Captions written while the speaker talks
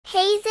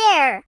Hey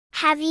there!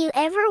 Have you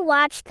ever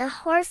watched a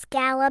horse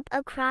gallop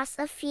across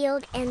a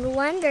field and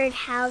wondered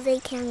how they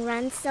can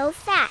run so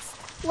fast?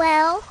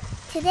 Well,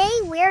 today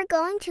we're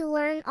going to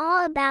learn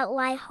all about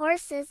why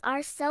horses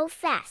are so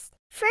fast.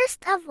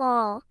 First of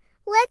all,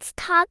 let's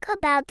talk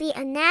about the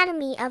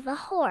anatomy of a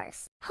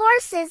horse.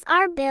 Horses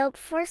are built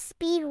for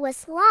speed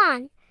with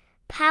long,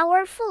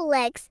 powerful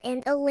legs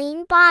and a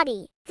lean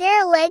body.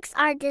 Their legs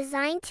are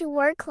designed to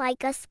work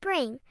like a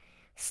spring,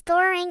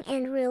 storing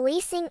and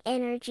releasing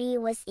energy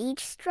with each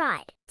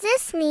stride.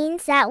 This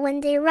means that when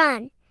they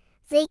run,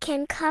 they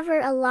can cover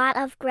a lot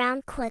of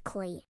ground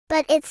quickly.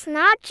 But it's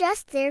not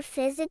just their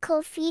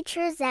physical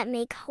features that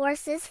make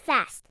horses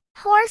fast.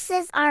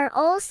 Horses are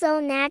also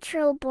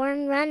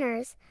natural-born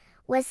runners,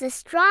 with a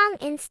strong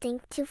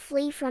instinct to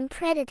flee from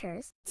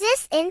predators.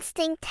 This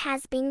instinct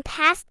has been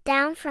passed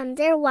down from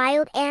their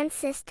wild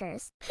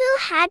ancestors, who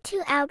had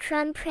to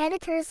outrun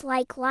predators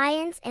like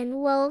lions and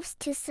wolves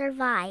to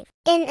survive.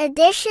 In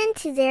addition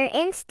to their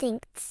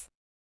instincts,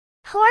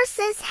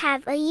 horses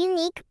have a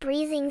unique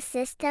breathing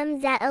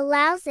system that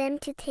allows them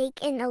to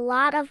take in a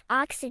lot of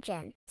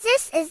oxygen.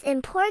 This is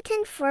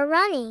important for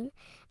running,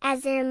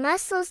 as their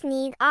muscles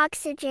need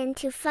oxygen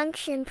to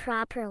function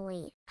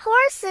properly.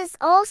 Horses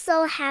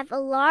also have a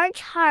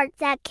large heart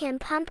that can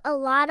pump a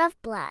lot of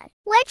blood,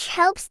 which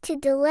helps to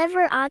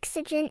deliver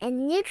oxygen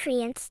and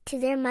nutrients to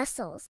their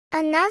muscles.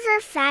 Another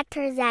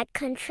factor that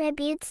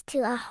contributes to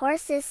a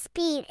horse's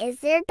speed is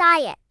their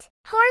diet.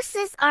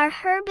 Horses are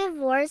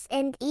herbivores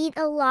and eat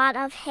a lot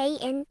of hay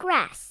and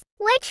grass,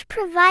 which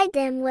provide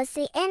them with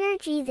the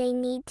energy they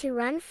need to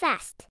run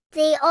fast.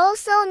 They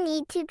also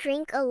need to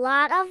drink a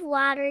lot of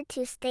water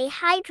to stay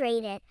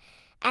hydrated,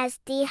 as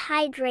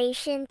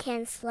dehydration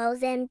can slow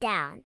them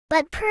down.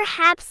 But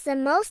perhaps the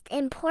most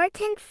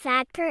important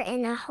factor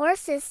in a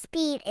horse's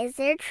speed is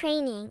their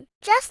training.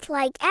 Just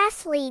like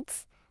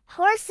athletes,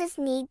 horses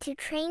need to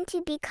train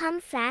to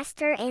become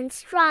faster and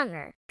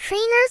stronger.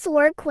 Trainers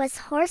work with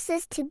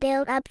horses to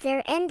build up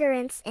their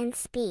endurance and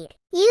speed,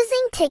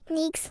 using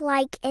techniques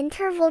like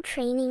interval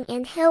training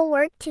and hill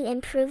work to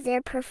improve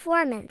their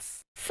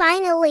performance.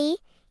 Finally,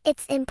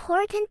 it's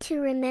important to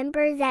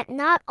remember that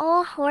not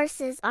all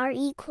horses are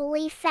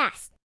equally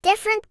fast.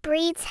 Different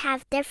breeds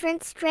have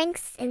different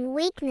strengths and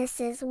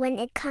weaknesses when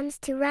it comes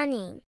to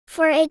running.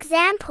 For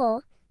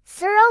example,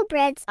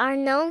 thoroughbreds are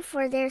known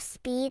for their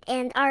speed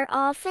and are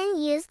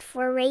often used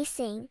for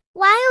racing,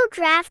 while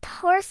draft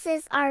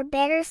horses are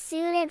better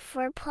suited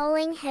for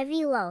pulling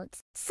heavy loads.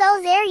 So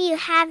there you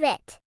have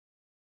it.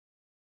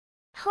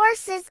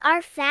 Horses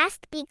are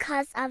fast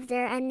because of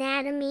their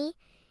anatomy,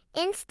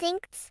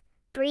 instincts,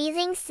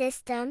 breathing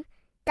system,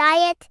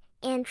 diet,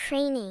 and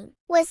training.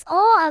 With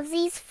all of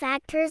these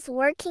factors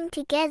working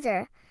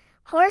together,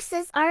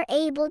 horses are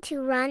able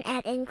to run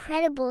at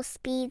incredible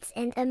speeds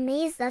and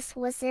amaze us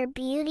with their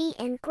beauty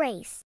and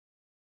grace.